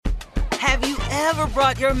Have you ever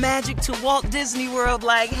brought your magic to Walt Disney World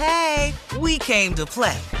like, hey, we came to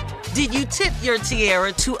play? Did you tip your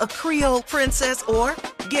tiara to a Creole princess or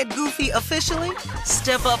get goofy officially?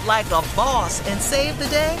 Step up like a boss and save the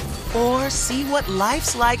day? Or see what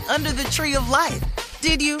life's like under the tree of life?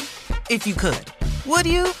 Did you? If you could. Would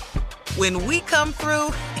you? When we come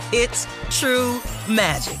through, it's true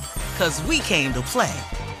magic. 'Cause we came to play.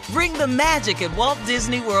 Bring the magic at Walt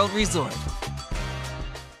Disney World Resort.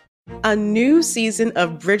 A new season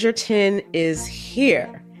of Bridgerton is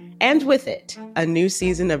here. And with it, a new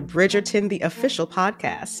season of Bridgerton, the official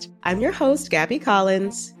podcast. I'm your host, Gabby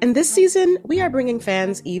Collins, and this season, we are bringing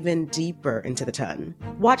fans even deeper into the ton.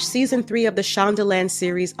 Watch season 3 of the Shondaland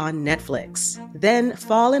series on Netflix. Then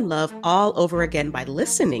fall in love all over again by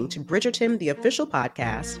listening to Bridgerton, the official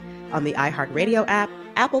podcast, on the iHeartRadio app,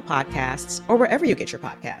 Apple Podcasts, or wherever you get your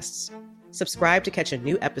podcasts. Subscribe to catch a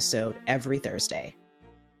new episode every Thursday.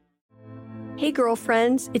 Hey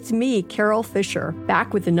girlfriends, it's me, Carol Fisher,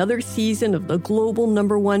 back with another season of the global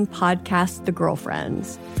 #1 podcast, The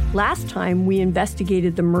Girlfriends. Last time, we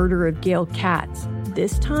investigated the murder of Gail Katz.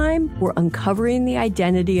 This time, we're uncovering the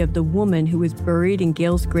identity of the woman who was buried in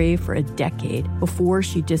Gail's grave for a decade before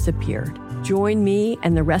she disappeared. Join me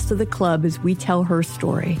and the rest of the club as we tell her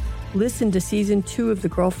story. Listen to season 2 of The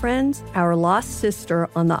Girlfriends, Our Lost Sister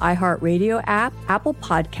on the iHeartRadio app, Apple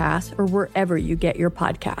Podcasts, or wherever you get your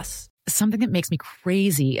podcasts. Something that makes me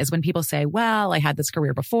crazy is when people say, well, I had this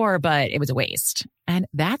career before, but it was a waste. And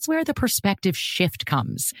that's where the perspective shift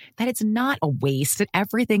comes, that it's not a waste, that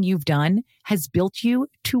everything you've done has built you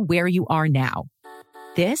to where you are now.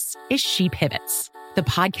 This is She Pivots, the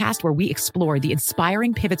podcast where we explore the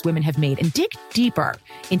inspiring pivots women have made and dig deeper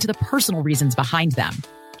into the personal reasons behind them.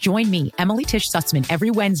 Join me, Emily Tish Sussman, every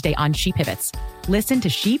Wednesday on She Pivots. Listen to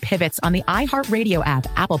She Pivots on the iHeartRadio app,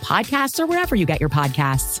 Apple Podcasts, or wherever you get your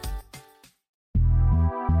podcasts.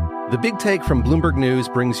 The Big Take from Bloomberg News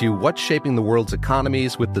brings you what's shaping the world's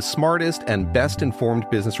economies with the smartest and best-informed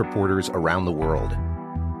business reporters around the world.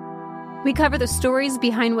 We cover the stories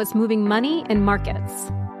behind what's moving money and markets,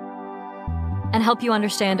 and help you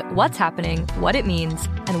understand what's happening, what it means,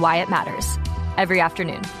 and why it matters every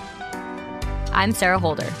afternoon. I'm Sarah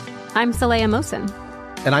Holder. I'm Saleha Mohsin.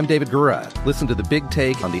 And I'm David Gura. Listen to The Big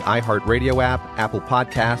Take on the iHeartRadio app, Apple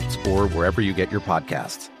Podcasts, or wherever you get your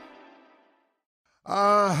podcasts.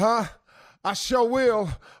 I sure will.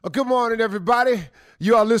 Good morning, everybody.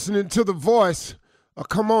 You are listening to The Voice.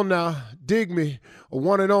 Come on now, dig me.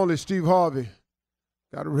 One and only Steve Harvey.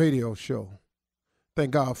 Got a radio show.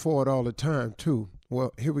 Thank God for it all the time, too.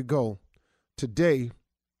 Well, here we go. Today,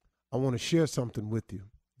 I want to share something with you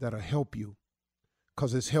that'll help you,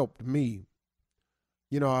 because it's helped me.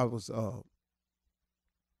 You know, I was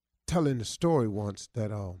telling the story once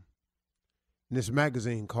that in this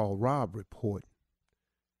magazine called Robb Report,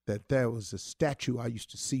 that there was a statue I used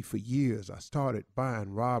to see for years. I started buying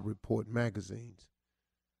Robb Report magazines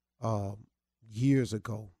years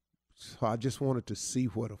ago. So I just wanted to see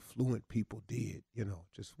what affluent people did,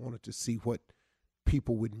 just wanted to see what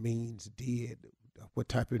people with means did, what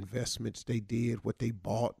type of investments they did, what they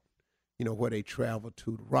bought, where they traveled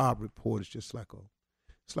to. The Robb Report is just like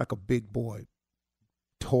a big boy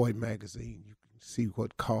toy magazine. You can see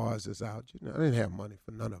what cars is out. I didn't have money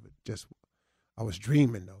for none of it. I was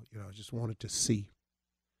dreaming, though. I just wanted to see.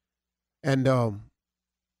 And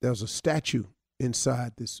there was a statue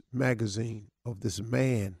inside this magazine of this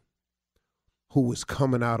man who was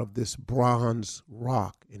coming out of this bronze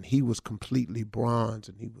rock. And he was completely bronze,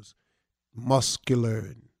 and he was muscular.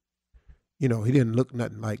 And, he didn't look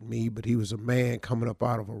nothing like me, but he was a man coming up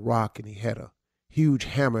out of a rock, and he had a huge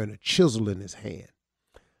hammer and a chisel in his hand.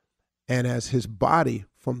 And as his body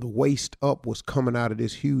from the waist up was coming out of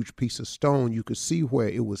this huge piece of stone, you could see where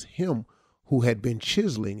it was him who had been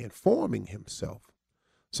chiseling and forming himself.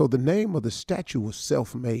 So the name of the statue was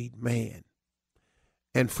Self-Made Man.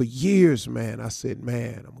 And for years, man, I said,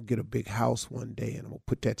 man, I'm going to get a big house one day, and I'm going to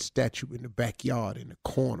put that statue in the backyard in the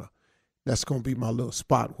corner. That's going to be my little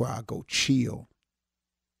spot where I go chill,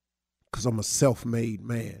 because I'm a self-made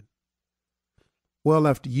man. Well,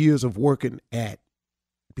 after years of working at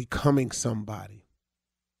becoming somebody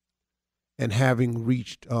and having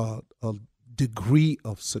reached a degree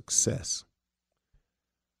of success,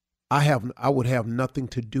 I would have nothing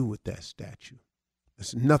to do with that statue.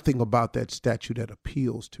 There's nothing about that statue that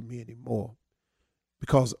appeals to me anymore,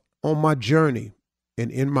 because on my journey and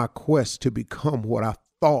in my quest to become what I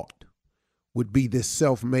thought would be this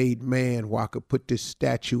self-made man, where I could put this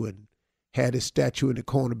statue and had this statue in the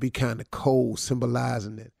corner be kind of cold,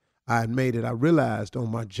 symbolizing that I had made it, I realized on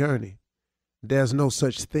my journey there's no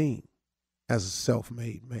such thing as a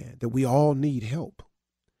self-made man, that we all need help,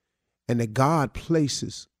 and that God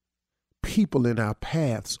places people in our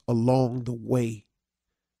paths along the way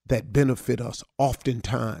that benefit us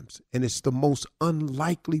oftentimes. And it's the most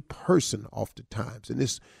unlikely person oftentimes. And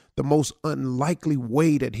it's the most unlikely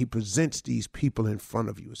way that he presents these people in front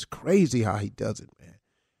of you. It's crazy how he does it, man.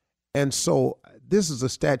 And so this is a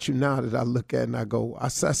statue now that I look at and I go, I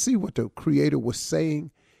see what the Creator was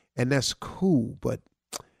saying, and that's cool, but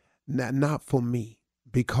not for me,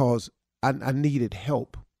 because I needed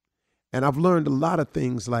help. And I've learned a lot of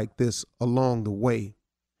things like this along the way.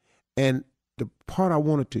 And the part I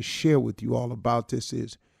wanted to share with you all about this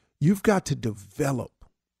is you've got to develop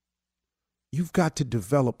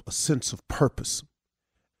a sense of purpose.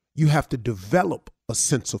 You have to develop a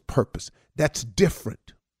sense of purpose. That's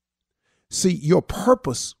different. See, your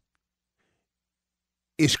purpose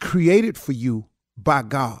is created for you by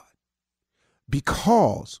God,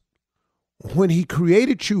 because when he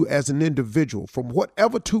created you as an individual, from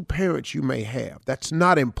whatever two parents you may have, that's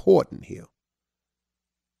not important here.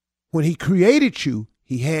 When he created you,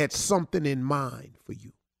 he had something in mind for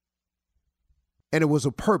you. And it was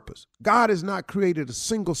a purpose. God has not created a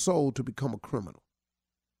single soul to become a criminal.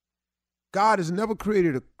 God has never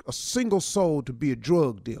created a single soul to be a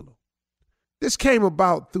drug dealer. This came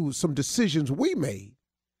about through some decisions we made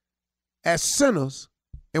as sinners,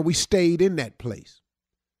 and we stayed in that place.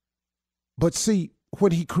 But see,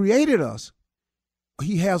 when he created us,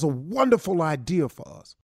 he has a wonderful idea for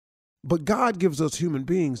us. But God gives us human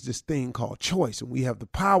beings this thing called choice, and we have the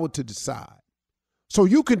power to decide. So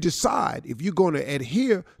you can decide if you're going to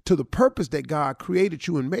adhere to the purpose that God created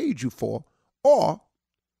you and made you for, or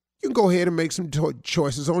you can go ahead and make some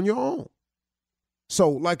choices on your own. So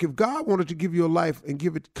like if God wanted to give you a life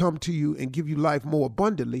and come to you and give you life more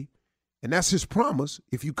abundantly, and that's his promise,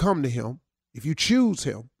 if you come to him, if you choose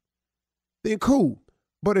him, then cool.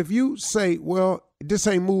 But if you say, well, this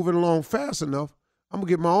ain't moving along fast enough, I'm going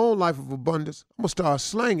to get my own life of abundance, I'm going to start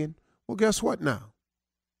slanging, well, guess what now?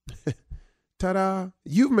 Ta-da,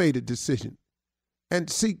 you've made a decision. And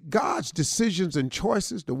see, God's decisions and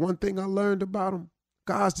choices, the one thing I learned about him,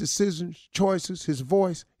 God's decisions, choices, his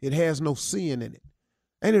voice, it has no sin in it.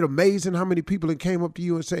 Ain't it amazing how many people that came up to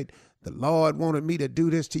you and said, the Lord wanted me to do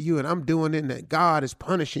this to you, and I'm doing it, and God is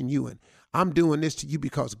punishing you, and I'm doing this to you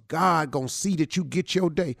because God gonna see that you get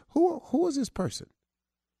your day. Who is this person?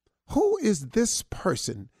 Who is this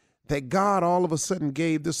person that God all of a sudden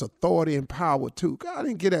gave this authority and power to? God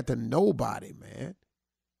didn't give that to nobody, man.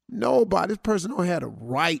 Nobody. This person don't have the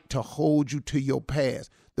right to hold you to your past,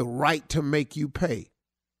 the right to make you pay.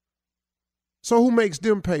 So who makes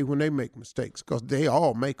them pay when they make mistakes? Because they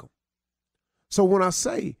all make them. So when I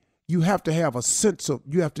say you have to have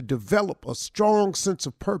you have to develop a strong sense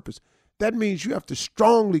of purpose, that means you have to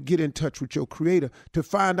strongly get in touch with your Creator to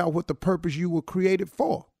find out what the purpose you were created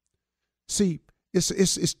for. See,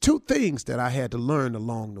 it's two things that I had to learn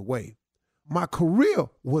along the way. My career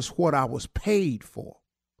was what I was paid for.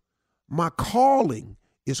 My calling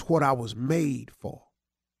is what I was made for.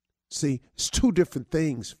 See, it's two different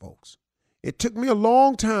things, folks. It took me a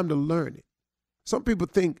long time to learn it. Some people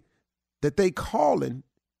think that they calling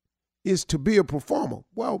is to be a performer.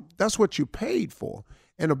 Well, that's what you're paid for.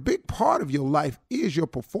 And a big part of your life is your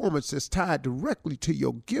performance that's tied directly to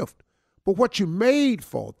your gift. But what you're made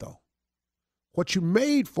for, though, what you're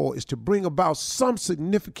made for is to bring about some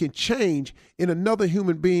significant change in another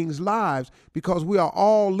human being's lives, because we are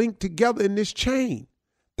all linked together in this chain.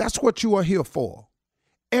 That's what you are here for.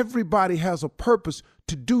 Everybody has a purpose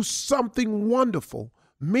to do something wonderful,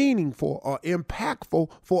 meaningful, or impactful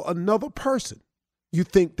for another person. You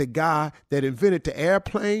think the guy that invented the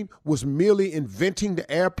airplane was merely inventing the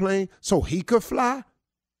airplane so he could fly?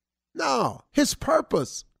 No, his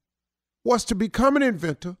purpose was to become an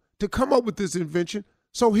inventor, to come up with this invention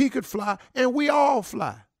so he could fly, and we all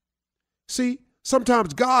fly. See,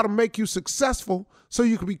 sometimes God will make you successful so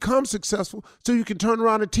you can become successful, so you can turn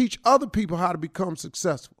around and teach other people how to become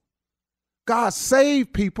successful. God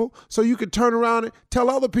saved people so you can turn around and tell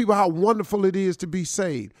other people how wonderful it is to be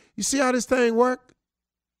saved. You see how this thing works?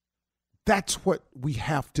 That's what we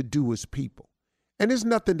have to do as people. And it's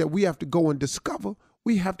nothing that we have to go and discover.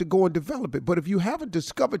 We have to go and develop it. But if you haven't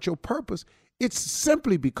discovered your purpose, it's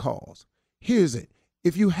simply because, here's it,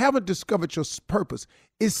 if you haven't discovered your purpose,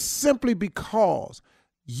 it's simply because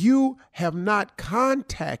you have not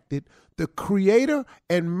contacted the Creator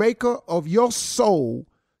and Maker of your soul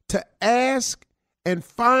to ask and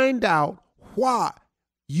find out why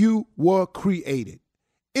you were created.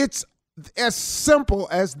 It's as simple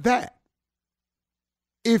as that.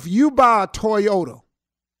 If you buy a Toyota,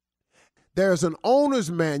 There's an owner's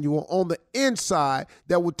manual on the inside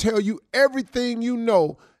that will tell you everything you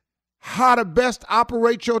know, how to best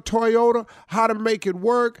operate your Toyota, how to make it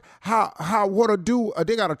work, what to do.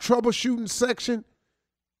 They got a troubleshooting section.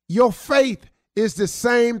 Your faith is the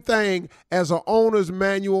same thing as an owner's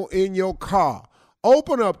manual in your car.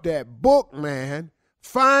 Open up that book, man.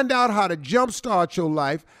 Find out how to jumpstart your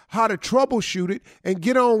life, how to troubleshoot it, and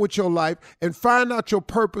get on with your life, and find out your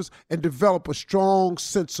purpose and develop a strong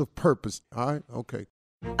sense of purpose. All right? Okay.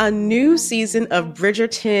 A new season of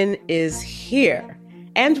Bridgerton is here.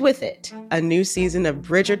 And with it, a new season of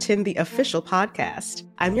Bridgerton, the official podcast.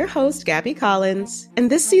 I'm your host, Gabby Collins,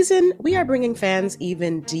 and this season, we are bringing fans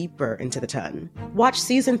even deeper into the ton. Watch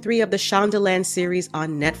season 3 of the Shondaland series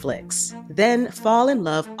on Netflix. Then fall in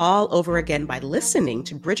love all over again by listening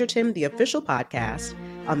to Bridgerton, the official podcast,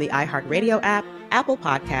 on the iHeartRadio app, Apple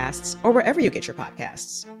Podcasts, or wherever you get your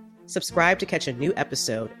podcasts. Subscribe to catch a new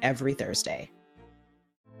episode every Thursday.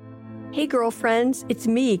 Hey girlfriends, it's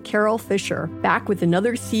me, Carol Fisher, back with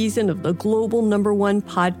another season of the global #1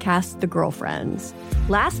 podcast, The Girlfriends.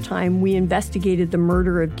 Last time, we investigated the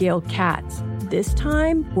murder of Gail Katz. This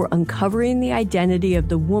time, we're uncovering the identity of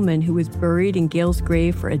the woman who was buried in Gail's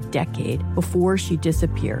grave for a decade before she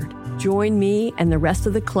disappeared. Join me and the rest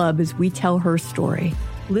of the club as we tell her story.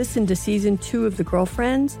 Listen to Season 2 of The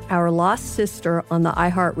Girlfriends, Our Lost Sister on the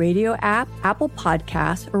iHeartRadio app, Apple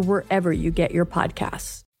Podcasts, or wherever you get your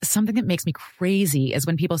podcasts. Something that makes me crazy is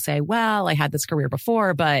when people say, well, I had this career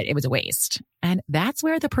before, but it was a waste. And that's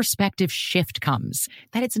where the perspective shift comes,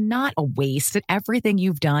 that it's not a waste, that everything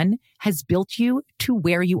you've done has built you to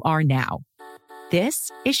where you are now. This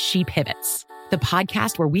is She Pivots, the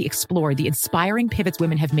podcast where we explore the inspiring pivots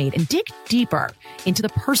women have made and dig deeper into the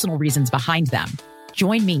personal reasons behind them.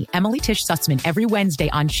 Join me, Emily Tish Sussman, every Wednesday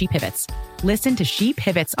on She Pivots. Listen to She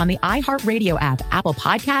Pivots on the iHeartRadio app, Apple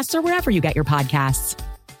Podcasts, or wherever you get your podcasts.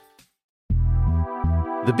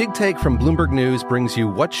 The Big Take from Bloomberg News brings you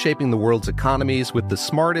what's shaping the world's economies with the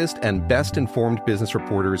smartest and best-informed business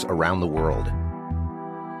reporters around the world.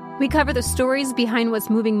 We cover the stories behind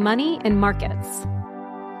what's moving money and markets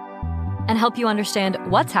and help you understand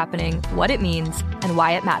what's happening, what it means, and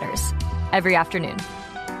why it matters every afternoon.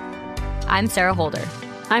 I'm Sarah Holder.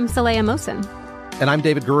 I'm Saleha Mohsin. And I'm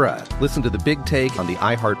David Gura. Listen to The Big Take on the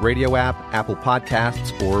iHeartRadio app, Apple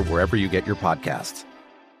Podcasts, or wherever you get your podcasts.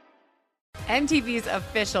 MTV's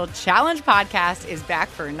official Challenge podcast is back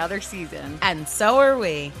for another season. And so are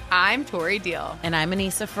we. I'm Tori Deal. And I'm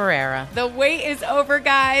Anissa Ferreira. The wait is over,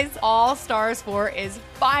 guys. All Stars 4 is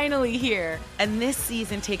finally here. And this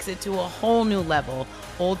season takes it to a whole new level.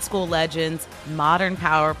 Old school legends, modern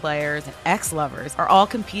power players, and ex-lovers are all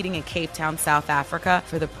competing in Cape Town, South Africa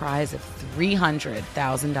for the prize of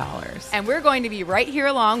 $300,000. And we're going to be right here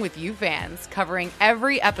along with you fans, covering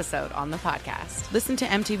every episode on the podcast. Listen to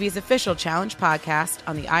MTV's official Challenge podcast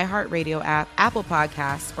on the iHeartRadio app, Apple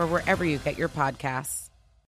Podcasts, or wherever you get your podcasts.